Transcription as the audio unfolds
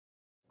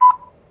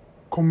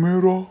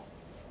Kamera.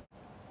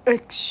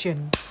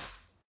 Action.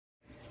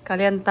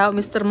 Kalian tahu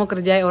Mister mau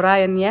kerjain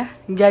Orion ya.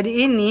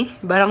 Jadi ini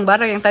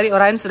barang-barang yang tadi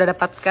Orion sudah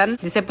dapatkan.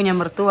 Jadi saya punya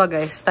mertua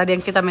guys. Tadi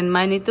yang kita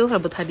main-main itu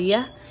rebut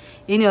hadiah.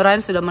 Ini Orion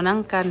sudah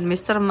menangkan.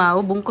 Mister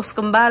mau bungkus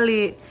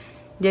kembali.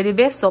 Jadi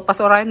besok pas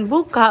Orion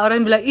buka,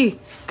 Orion bilang,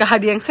 ih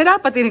hadiah yang saya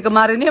dapat ini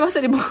kemarin ya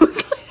masa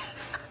dibungkus.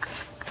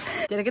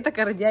 Jadi kita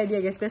kerjain dia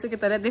guys. Besok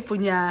kita lihat dia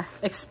punya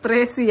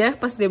ekspresi ya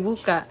pas dia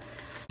buka.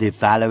 The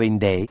following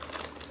day.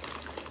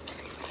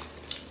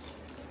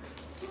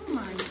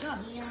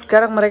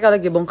 Sekarang mereka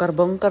lagi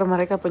bongkar-bongkar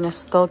mereka punya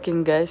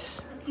stocking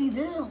guys. Dude,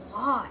 there's a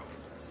lot.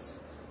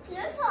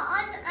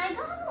 I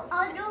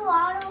got a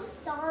lot of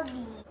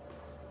stocking.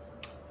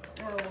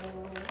 Oh,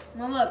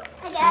 now look.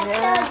 I got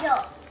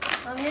JoJo.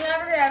 You're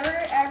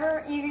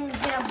never even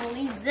gonna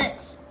believe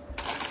this.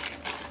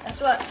 That's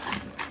what.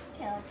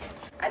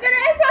 I got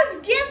an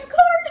Xbox gift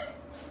card.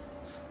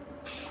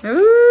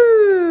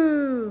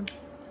 Ooh.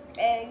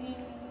 Hey.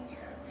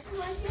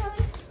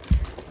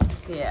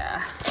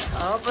 Yeah.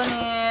 Open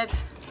it.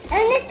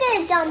 I'm just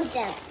gonna dump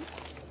them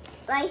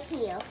right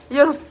here.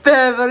 Your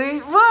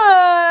favorite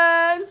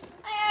one.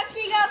 I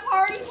actually got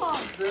party pump.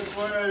 That's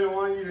why I didn't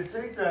want you to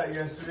take that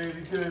yesterday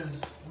because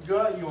we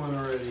got you one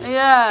already.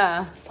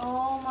 Yeah.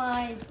 Oh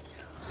my.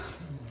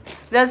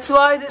 That's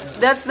why.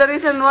 That's the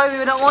reason why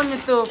we don't want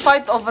you to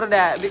fight over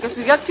that because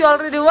we got you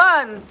already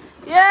one.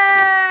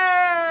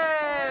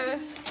 Yay!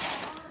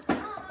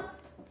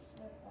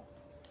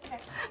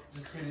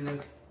 Just kidding.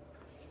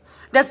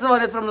 That's the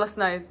one from last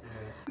night.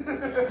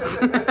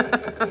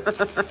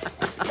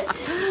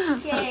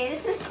 Okay, this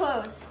is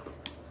close.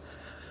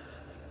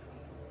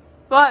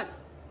 What?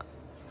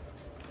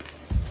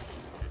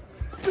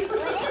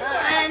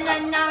 And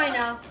then now I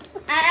know.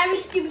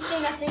 Every stupid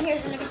thing that's in here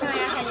is gonna be something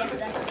I had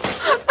yesterday.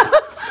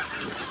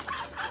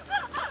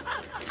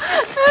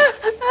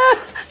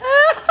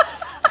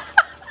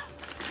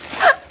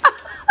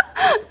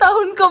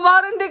 Tahun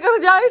kemarin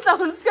dikerjain,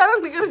 tahun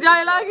sekarang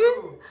dikerjain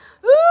lagi.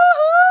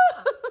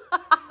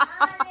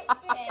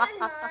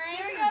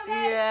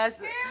 Yes.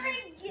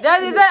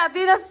 Daddy say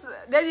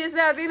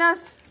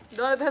Atina's.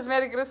 The one that has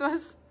Merry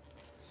Christmas.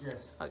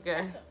 Yes.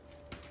 Okay.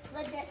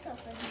 Let this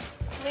open.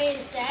 Wait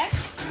a sec.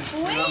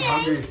 I'm Wait.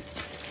 hungry.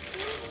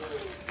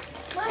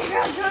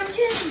 Minecraft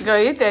Dungeon. Go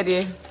eat,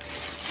 Daddy.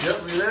 Yep,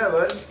 we there,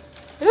 bud.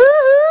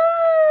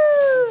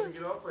 Woohoo! We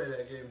can all play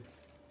that game.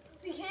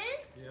 We can?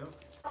 Yep.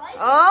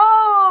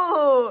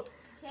 Oh!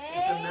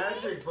 It's a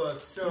magic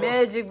book, so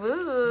Magic you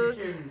book.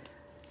 can.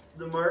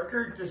 The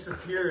marker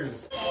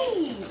disappears.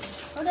 Hey.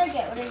 What did I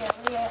get?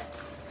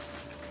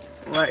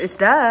 What is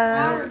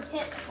that? Power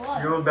hit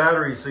plus. Your own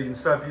battery, so you can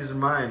stop using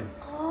mine.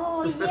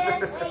 Oh,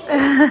 yes.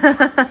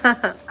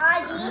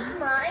 Are these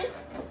mine?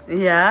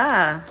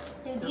 Yeah.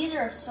 Dude, these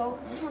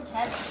one's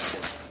heavy.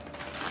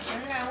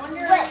 And I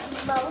wonder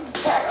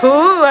what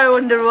Ooh, I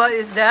wonder what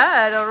is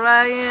that,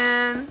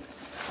 Orion?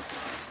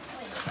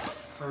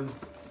 Son,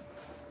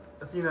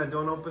 Athena,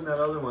 don't open that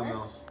other one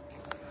though.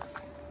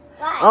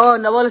 Oh,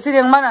 nawala sini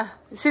yang mana?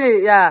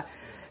 Sini, ya.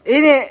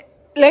 Ini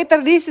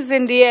later this is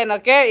in the end,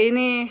 okay?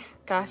 Ini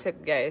cassette,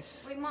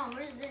 guys. Wait, Mom,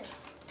 what is this?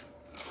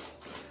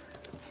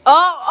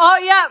 Oh,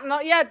 yeah,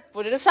 not yet.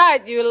 Put it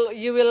aside. You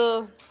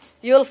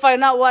will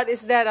find out what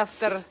is that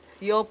after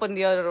you open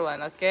the other one,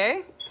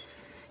 okay?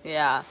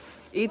 Ya,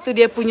 itu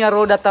dia punya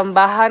roda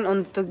tambahan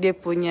untuk dia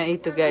punya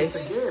itu,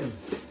 guys.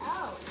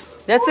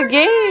 That's a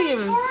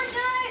game.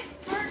 Fortnite.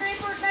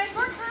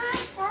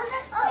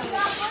 Oh,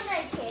 yeah,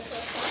 Fortnite kids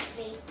are supposed to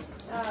be.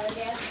 Oh,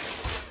 yeah.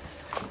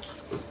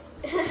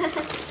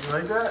 You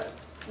like that?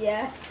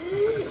 Yeah.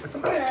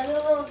 The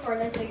little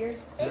Fortnite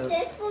figures. Is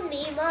this for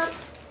me, Mom?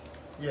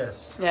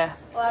 Yes. Yeah.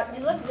 Well,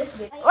 you look this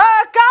big.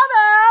 Oh,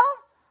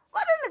 cable!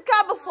 What is the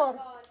cable for?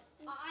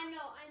 I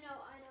know.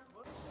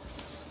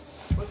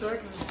 What the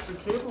heck is the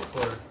cable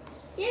for?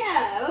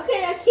 Yeah, what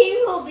could a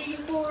cable be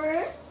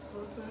for?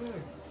 What the heck?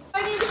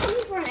 I need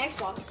something for an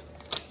Xbox.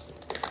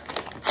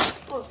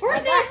 Oh,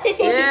 Fortnite!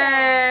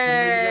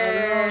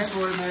 Yeah.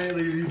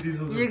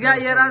 You got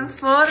your own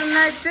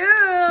Fortnite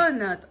too.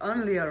 Not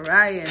only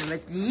Orion,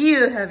 but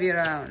you have your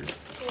own.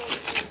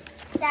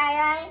 Sorry,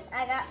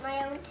 I got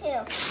my own too.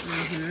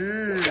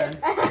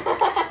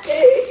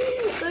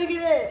 Look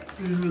at it.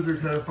 These are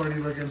kind of funny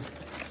looking.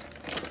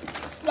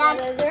 Yeah,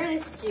 they're in a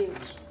suit.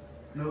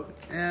 Nope.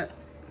 Yeah.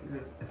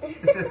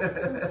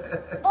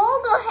 Oh,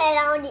 go ahead,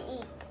 I want to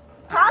eat.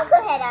 Talk, go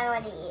ahead, I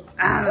want to eat.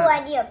 Oh, I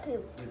need a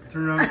poop.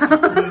 Turn around,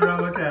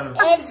 look at him.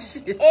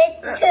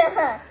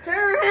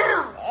 Turn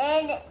around.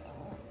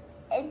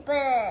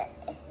 But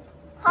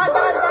hot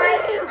dog guy,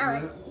 I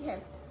want to eat him.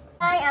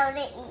 I want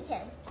to eat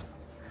him.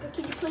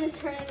 Could you please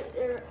turn it?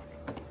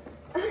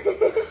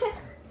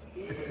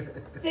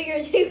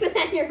 Figures you put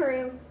that in your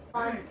room.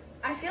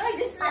 I feel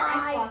like this is an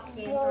Xbox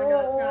game. Oh no,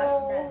 it's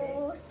not that big.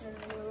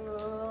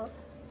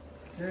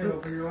 Okay,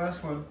 open your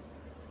last one.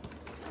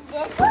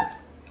 This one?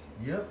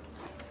 Yep.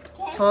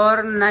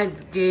 Fortnite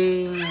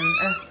game.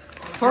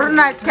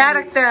 Fortnite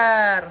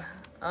character.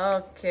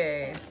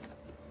 Okay.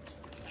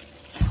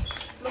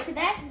 Look at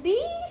that.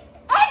 B.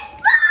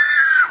 Xbox!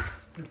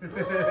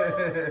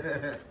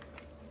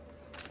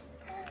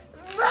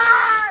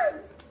 Mom!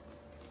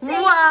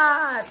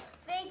 What?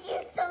 Thank you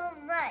so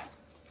much.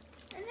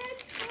 And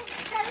that's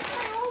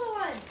my older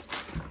one.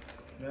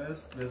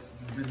 That's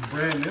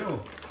brand new.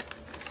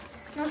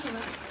 No, it's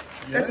not.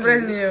 That's Yeah,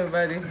 brand it is. new,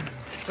 buddy.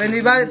 When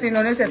we bought it to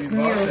Indonesia, it's We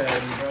new. bought that,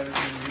 we bought it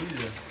in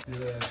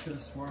Indonesia. I could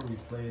have sworn we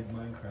played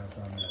Minecraft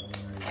on that when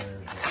we were there.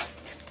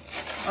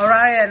 But...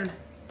 Orion,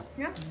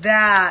 Yeah.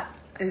 that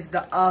is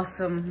the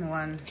awesome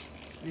one.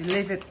 You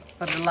leave it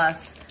for the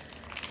last.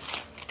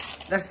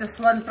 There's just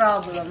one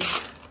problem.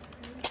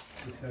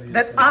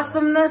 That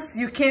awesomeness,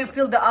 you can't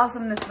feel the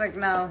awesomeness right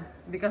now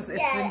because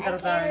it's winter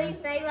time.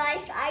 Very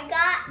much. I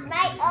got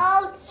my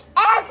own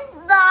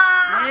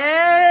Xbox.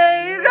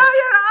 Yay! You got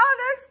your own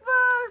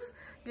Xbox!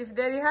 Give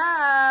Daddy a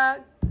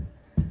hug.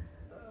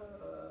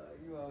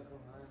 You're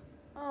welcome, man.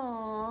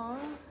 Aww.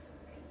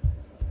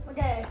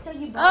 Okay, so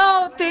you bought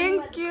Oh, it.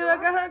 thank you. I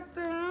got hug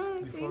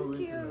too. Before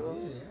we Thank went to you.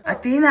 Indonesia.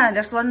 Athena,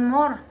 there's one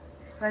more.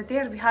 Right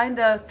there behind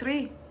the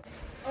tree.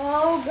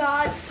 Oh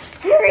God!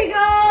 Here we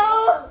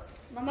go.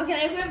 Mama, can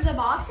I open up the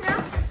box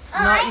now?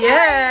 Not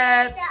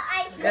yet. The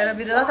ice cream Gotta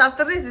be the last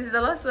after this. This is the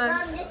last one.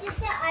 This is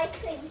the ice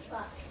cream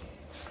truck.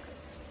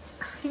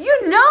 You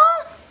know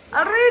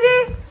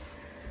already?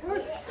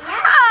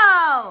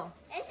 How?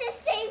 It's the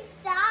same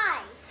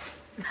size.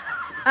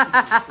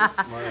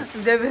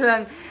 Dia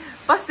bilang,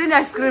 pasti ini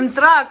ice cream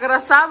truck.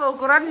 Karena sama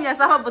ukurannya,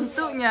 sama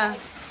bentuknya.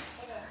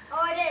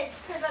 Oh, it is.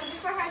 Because I'm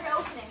just behind the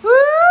opening. Woo!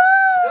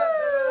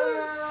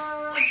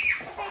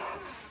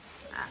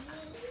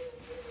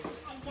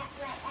 I got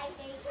my ice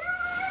cream.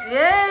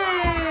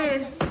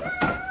 Yay!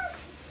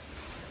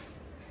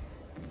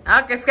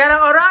 Oke, sekarang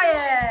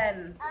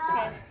Orion.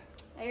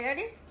 Are you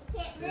ready?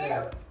 Can't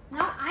move.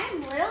 No,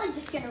 I'm literally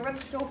just gonna rip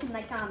this open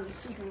like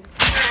super.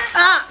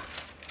 Ah!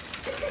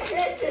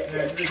 Yeah, you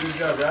did a good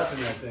job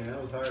wrapping that thing. That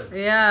was hard.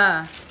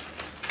 Yeah.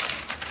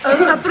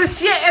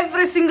 Appreciate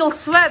every single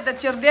sweat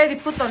that your daddy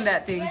put on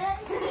that thing.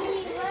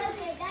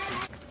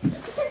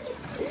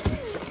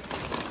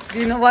 Do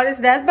you know what is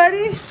that,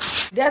 buddy?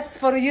 That's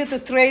for you to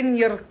train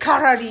your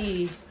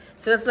karate.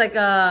 So that's like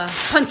a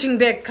punching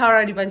bag,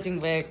 karate punching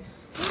bag.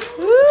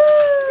 Woo!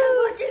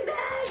 Punching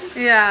bag.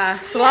 Ya,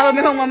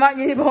 selalu memang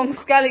mamanya ini bohong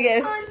sekali,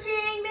 guys.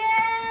 Punching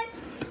bag.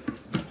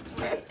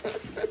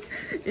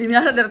 Ini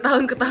anak dari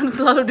tahun ke tahun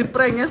selalu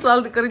di-prank ya,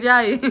 selalu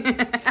dikerjai.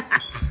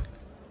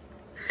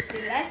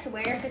 Dude, I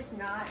swear if it's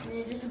not, and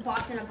it's just a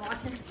box and a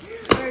box and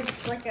or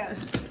just like a.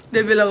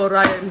 Dia bilang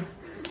Orion,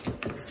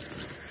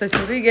 saya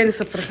curiga ini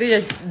sepertinya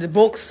the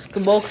box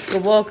ke box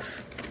ke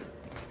box.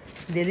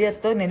 Dia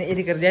lihat tuh neneknya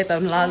dikerjai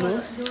tahun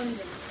lalu.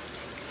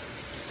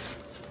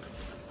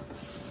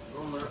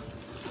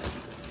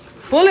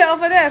 Pull it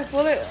over there,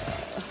 pull it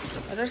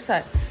other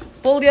side.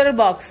 Pull the other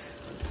box.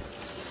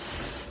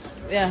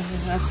 Yeah,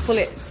 pull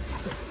it.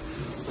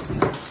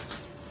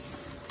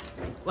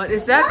 What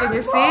is that? Can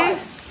you see? Is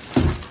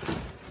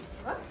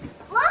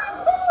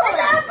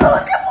that a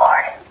poster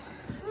board?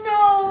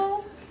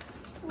 No.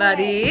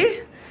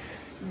 Buddy,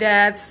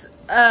 that's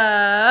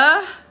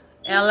a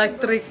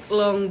electric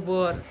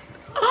longboard.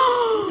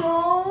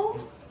 No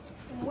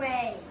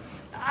way.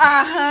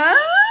 Uh-huh.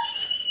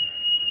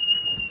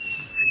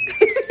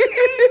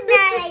 No,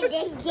 I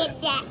didn't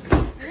get that.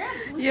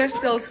 You're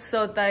still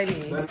so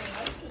tiny.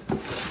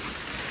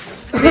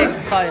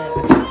 Fire.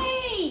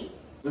 Wait.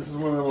 This is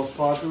one of the most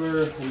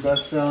popular and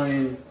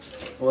best-selling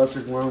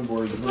electric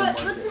longboards in the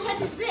What market. the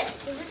heck is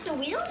this? Is this the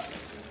wheels?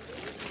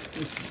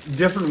 It's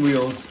different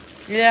wheels.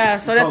 Yeah,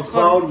 so that's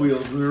called for cloud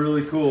wheels. They're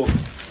really cool.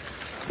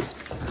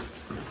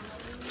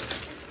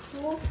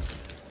 Cool.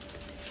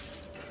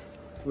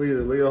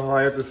 Look at how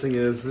high up this thing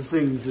is. This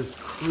thing just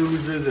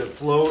cruises. It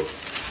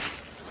floats.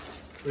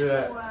 Look at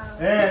that. Wow.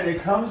 And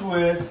it comes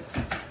with,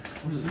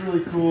 which is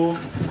really cool.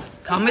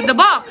 come with the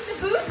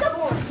box. Booster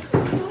board. This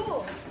is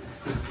cool.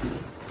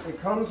 It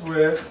comes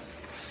with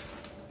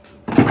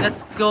That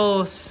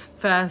goes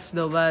fast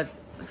though, but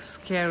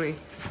scary.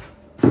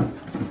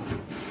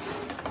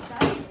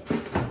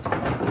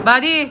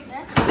 Buddy,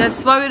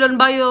 that's why we don't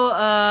buy you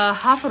a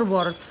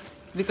hoverboard.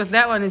 Because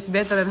that one is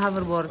better than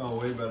hoverboard. oh,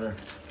 way better.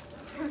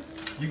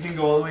 You can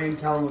go all the way in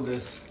town with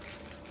this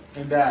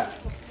and that.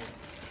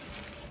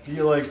 You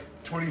get like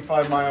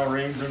 25-mile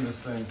range on this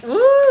thing. Woo!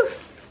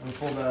 We'll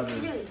pull that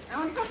in. Dude, I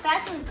wonder how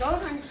fast it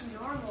goes on just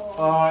normal.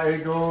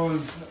 It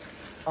goes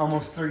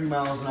almost 30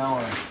 miles an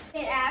hour.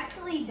 It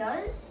actually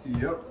does?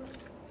 Yep.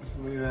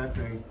 Look at that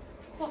thing.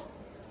 Hold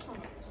on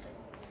a second.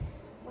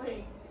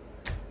 Wait.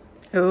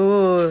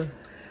 Ooh.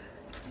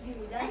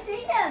 Dude, I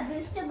think the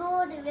booster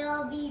board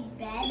will be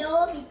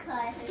better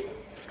because...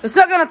 It's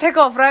not gonna take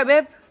off, right,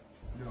 babe?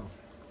 No.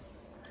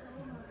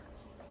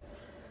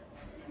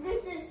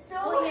 This is so...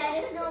 Oh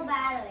yeah, there's no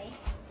battery.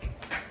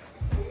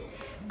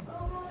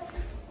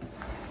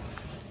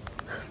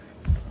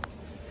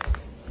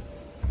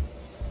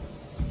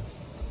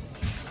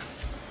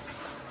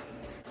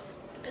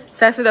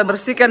 Saya sudah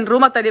bersihkan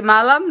rumah tadi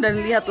malam dan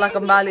lihatlah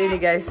kembali ini,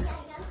 guys.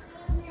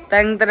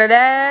 Teng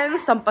tedeng,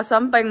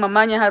 sampah-sampah yang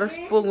mamanya harus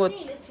pungut.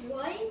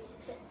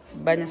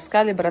 Banyak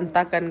sekali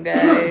berantakan,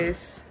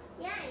 guys.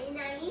 Yeah, and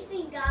I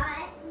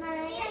forgot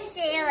my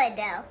share it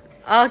though.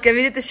 Okay,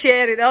 we need to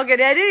share it. Okay,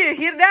 Daddy, you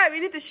hear that? We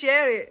need to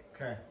share it.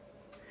 Okay.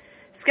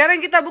 Sekarang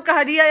kita buka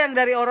hadiah yang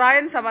dari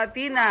Orion sama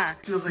Tina.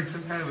 Feels like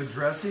some kind of a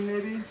dressing,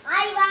 maybe?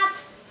 I got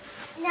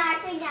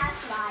nothing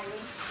that's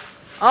Ryan.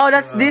 Oh,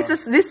 that's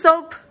this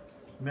soap.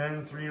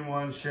 Men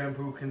 3-in-1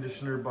 shampoo,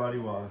 conditioner, body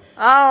wash.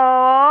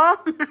 Oh.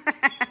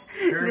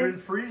 Paraben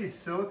free,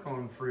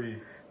 silicone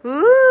free.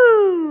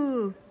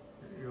 Ooh.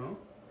 There you go.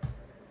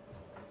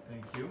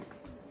 Thank you.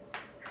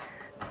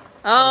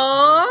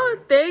 Oh,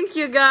 thank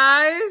you,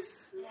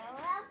 guys. You're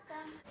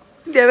welcome.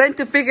 They went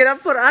to pick it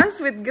up for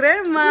us with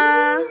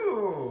Grandma.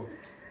 Ooh.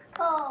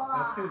 Oh,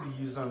 That's gonna be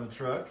used on the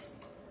truck.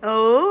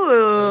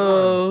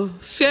 Oh,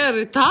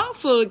 very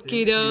thoughtful,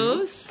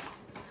 kiddos.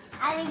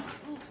 I mean,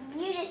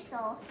 you just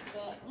solved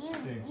it.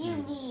 Thank You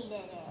you.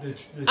 needed it.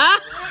 Ah.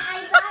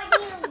 I got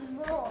you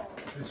more.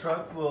 The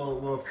truck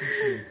will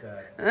appreciate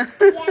that. Yeah,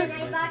 and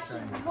I got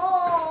you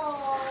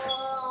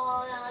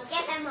more.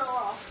 Get them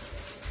more.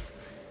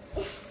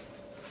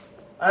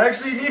 I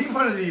actually need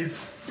one of these.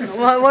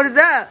 What is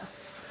that?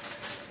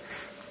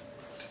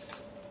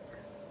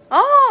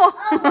 Oh.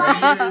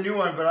 I need a new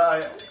one, but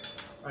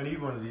I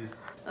need one of these.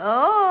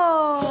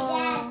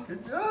 Oh.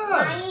 Good job.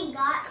 Ryan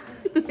got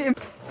me.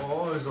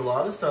 Oh, there's a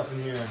lot of stuff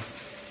in here.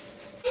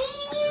 You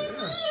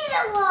needed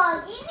a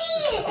log. You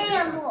needed a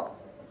hammer.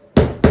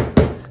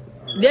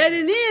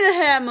 Daddy need a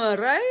hammer,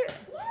 right?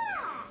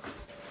 Yeah.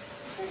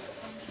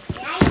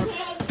 Yeah, you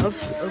had Oops,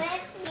 to oops.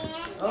 it,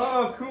 man.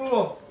 Oh,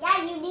 cool.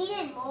 Yeah, you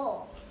needed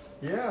more.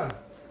 Yeah.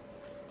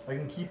 I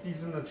can keep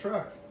these in the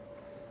truck.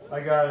 I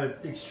got an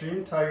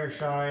extreme tire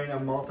shine, a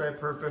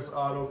multi-purpose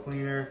auto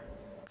cleaner.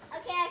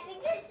 Okay, I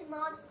think it's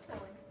Mom's turn.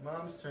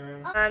 Mom's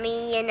turn.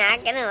 Mommy, you're not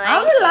gonna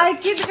I will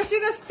like it because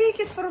you guys pick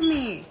it for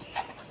me.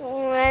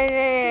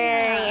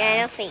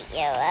 I don't think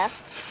you will.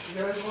 You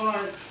guys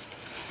want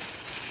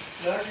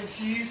mac and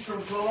cheese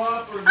from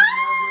Co-op or do you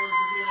want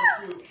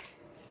potato soup?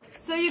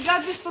 So you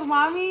got this for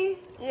mommy?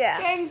 Yeah.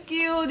 Thank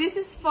you. This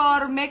is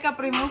for makeup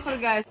remover,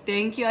 guys.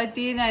 Thank you,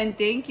 Atina, and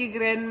thank you,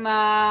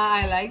 Grandma.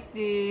 I like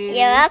this.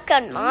 You're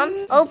welcome,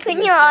 Mom.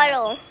 Open your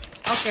auto.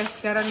 Oke,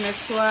 sekarang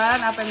next one.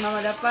 Apa yang Mama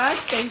dapat?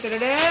 Thank you,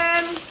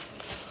 Deden.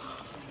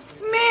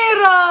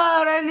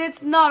 Mirror! And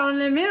it's not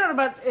only mirror,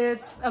 but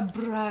it's a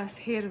brush,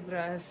 hair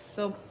brush.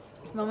 So,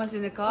 Mama's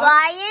in the car.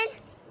 Ryan?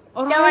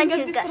 Oh, the Ryan one got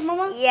who this got- for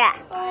Mama? Yeah.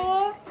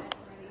 Oh.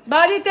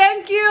 Buddy,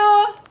 thank you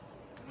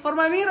for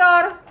my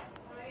mirror.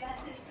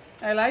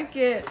 I like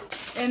it.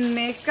 And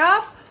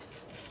makeup.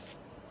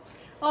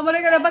 Oh,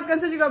 mereka dapatkan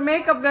saya juga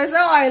makeup, guys.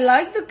 Oh, I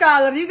like the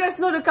color. You guys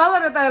know the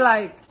color that I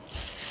like.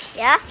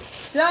 Yeah?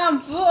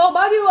 Shampoo. Oh,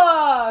 body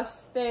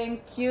wash.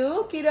 Thank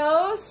you,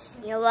 kiddos.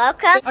 You're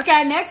welcome.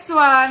 Okay, next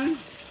one.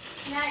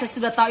 Saya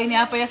sudah tahu ini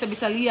apa ya, saya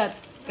bisa lihat.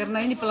 Karena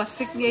ini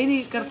plastiknya,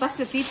 ini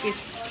kertasnya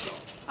tipis.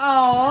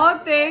 Oh,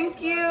 thank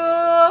you.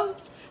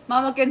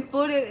 Mama can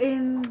put it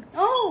in.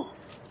 Oh,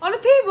 on the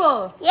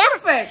table. Yeah.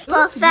 Perfect.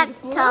 Look,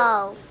 beautiful.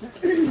 Perfecto.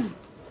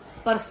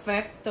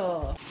 Perfecto.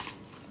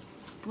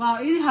 Wow,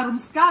 ini harum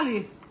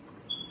sekali.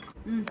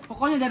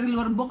 Pokoknya dari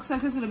luar box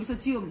saya sudah bisa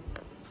cium.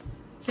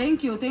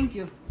 Thank you, thank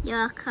you. You're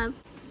welcome.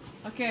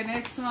 Okay,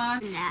 next one.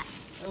 That.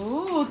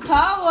 Ooh,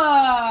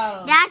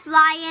 towel. That's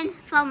Ryan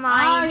from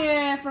Ryan.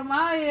 Ayen, from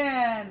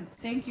Ayen.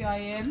 Thank you,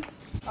 Ayen.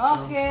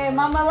 Okay,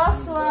 Mama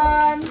last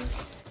one.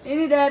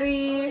 Ini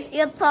dari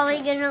You're probably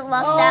gonna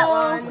love that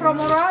one.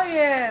 from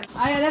Orion.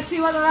 Ayan, let's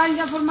see what Orion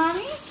got for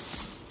mommy.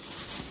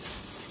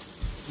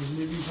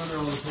 Maybe you put it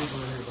on the paper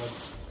right here, bud.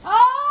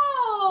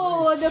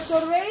 Oh,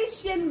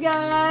 decoration,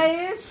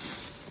 guys.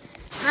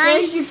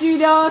 Mine. Thank you,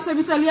 kiddo. Saya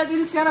bisa lihat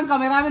ini sekarang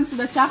kameramen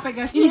sudah capek,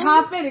 guys. Ini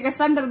HP dikasih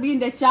standar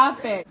bin, dia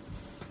capek.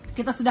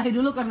 Kita sudahi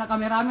dulu karena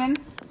kameramen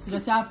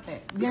sudah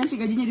capek. Dia nanti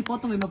gajinya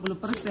dipotong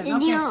 50%.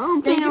 Okay.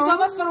 Thank you so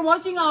much for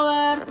watching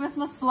our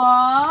Christmas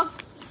vlog.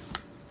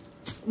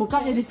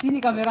 Mukanya di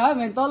sini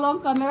kameramen. Tolong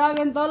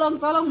kameramen,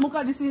 tolong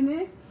muka di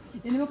sini.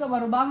 Ini muka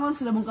baru bangun,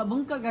 sudah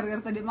bengkak-bengkak gara-gara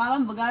tadi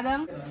malam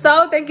begadang.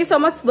 So, thank you so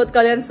much buat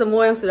kalian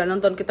semua yang sudah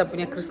nonton kita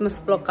punya Christmas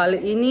vlog kali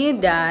ini.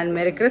 Dan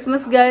Merry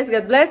Christmas, guys.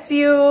 God bless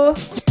you.